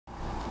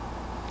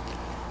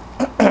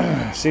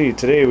See,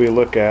 today we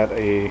look at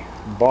a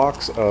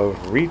box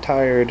of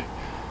retired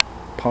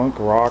punk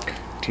rock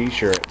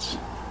t-shirts.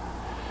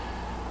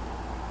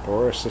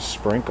 Boris the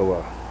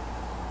Sprinkler.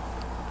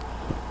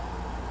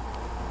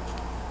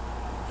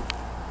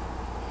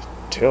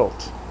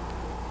 Tilt.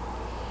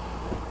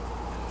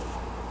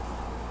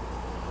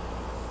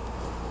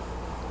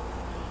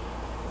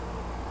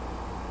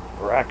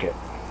 Racket.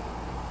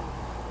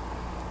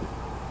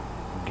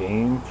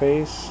 Game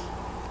Face.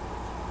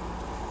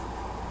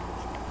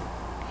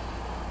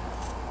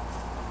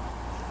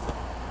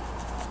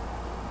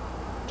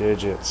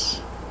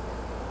 Digits.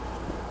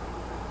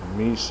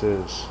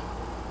 Mises.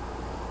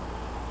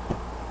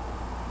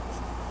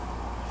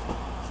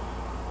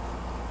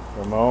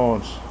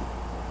 Ramones.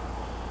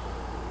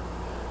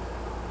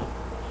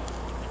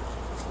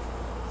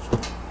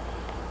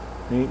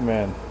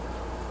 Meatmen.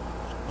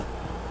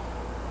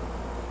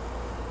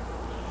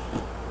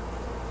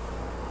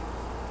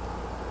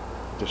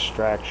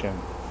 Distraction.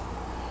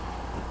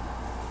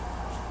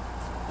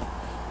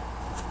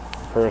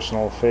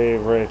 Personal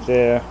fave right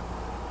there.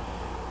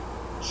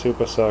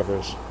 Super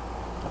Suckers.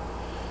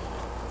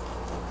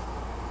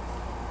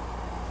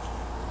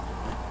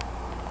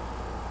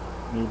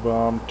 New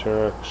Bomb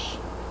Turks.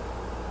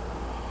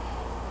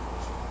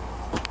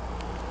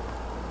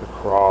 The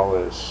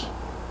Crawlers.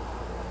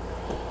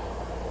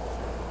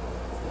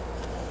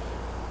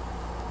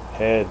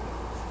 Head.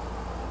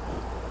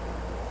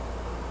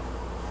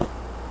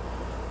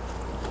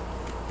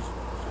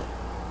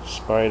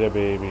 Spider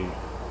Baby.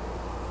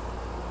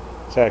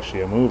 It's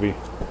actually a movie.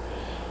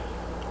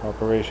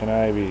 Operation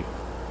Ivy.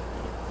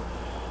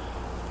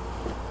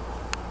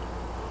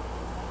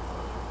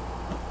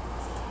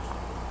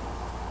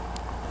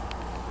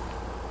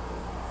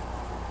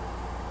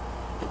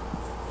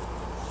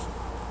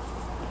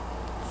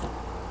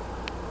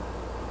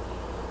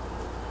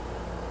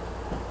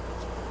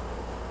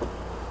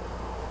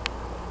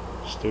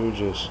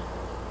 Stooges.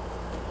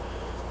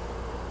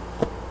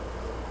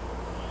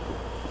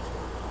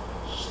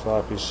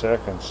 Sloppy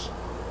Seconds.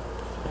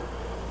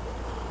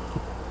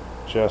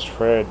 Just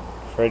Fred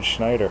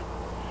Schneider.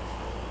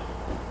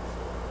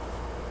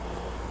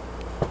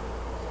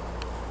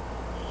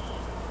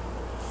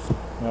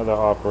 Another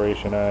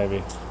Operation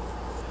Ivy.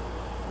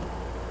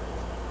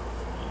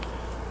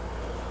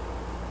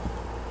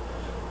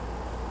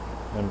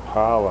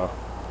 Impala.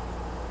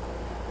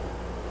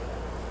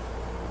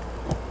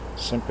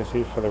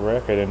 Sympathy for the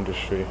record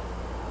industry.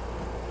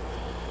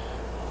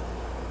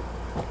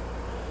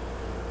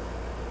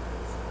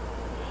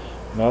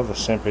 Another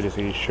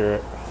Sympathy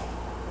shirt.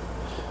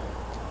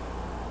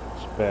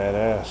 It's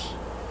badass.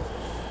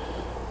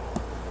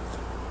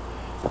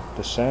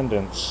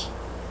 Descendants.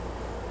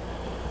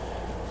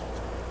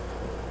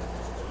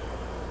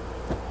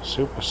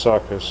 Super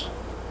Suckers.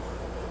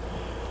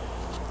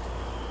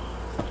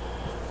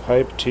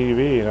 Hype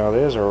TV. Now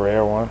there's a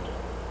rare one.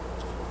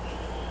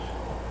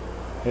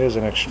 Here's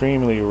an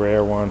extremely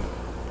rare one.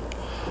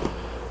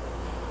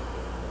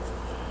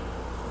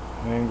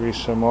 Angry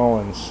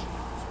Samoans.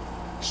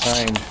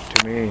 Signed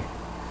to me.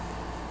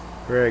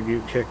 Greg,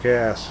 you kick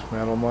ass.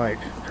 Metal Mike.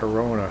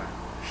 Corona.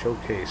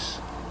 Showcase.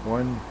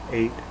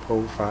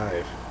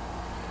 1805.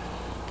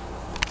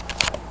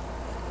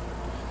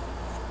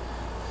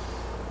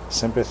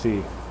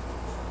 Sympathy.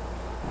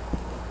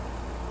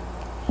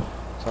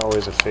 It's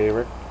always a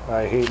favorite.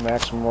 I hate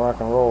Maximum Rock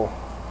and Roll.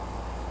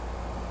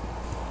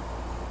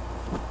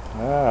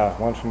 Ah,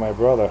 one for my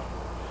brother.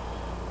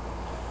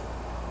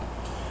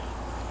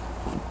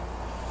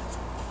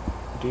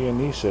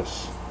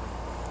 Dionysus.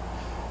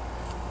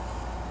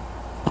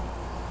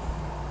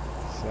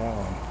 What's that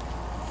one?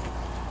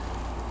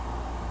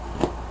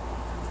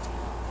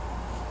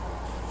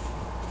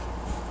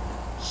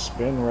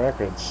 Spin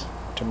Records.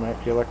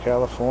 Temecula,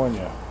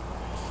 California.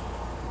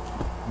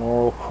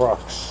 Moral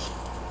Crux.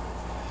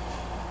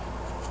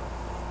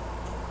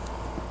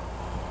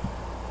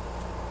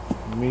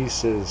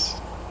 Mises.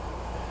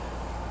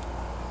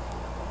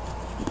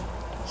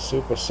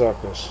 Super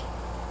Suckers.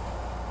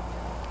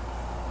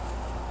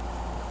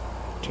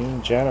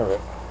 Teen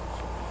Generate.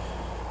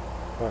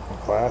 Fucking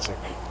classic.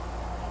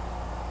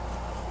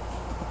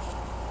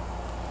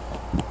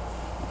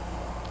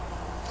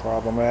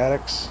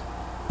 Problematics.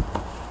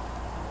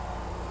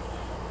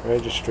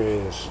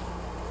 Registrators.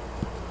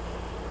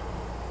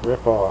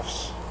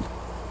 Rip-offs.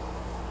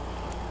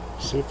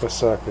 Super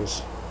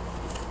Suckers.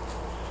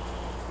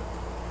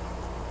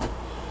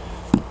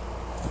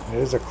 It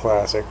is a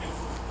classic.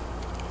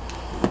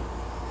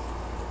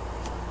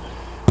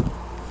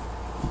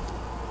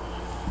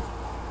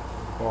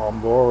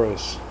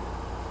 Bomboras.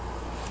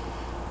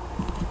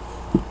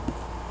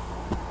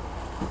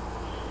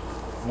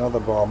 Another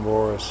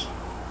Bomboras.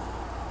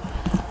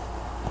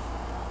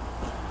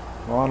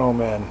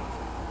 Monomen.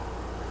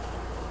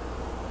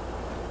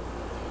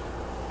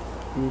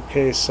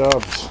 UK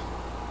Subs.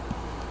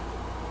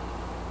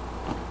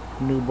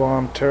 New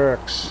Bomb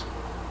Turks.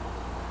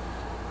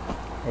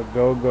 A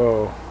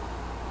Go-Go.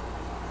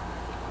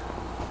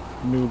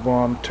 New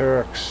Bomb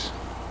Turks.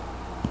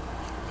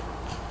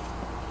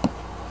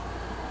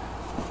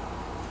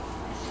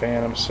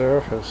 Phantom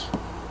Surface.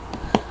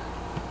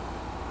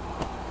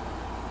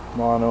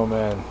 Mono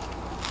Men.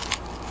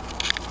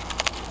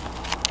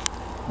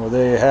 Well,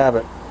 there you have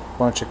it.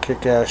 Bunch of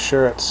kick-ass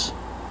shirts.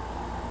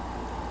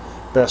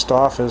 Best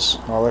offers,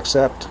 I'll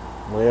accept.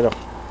 Later.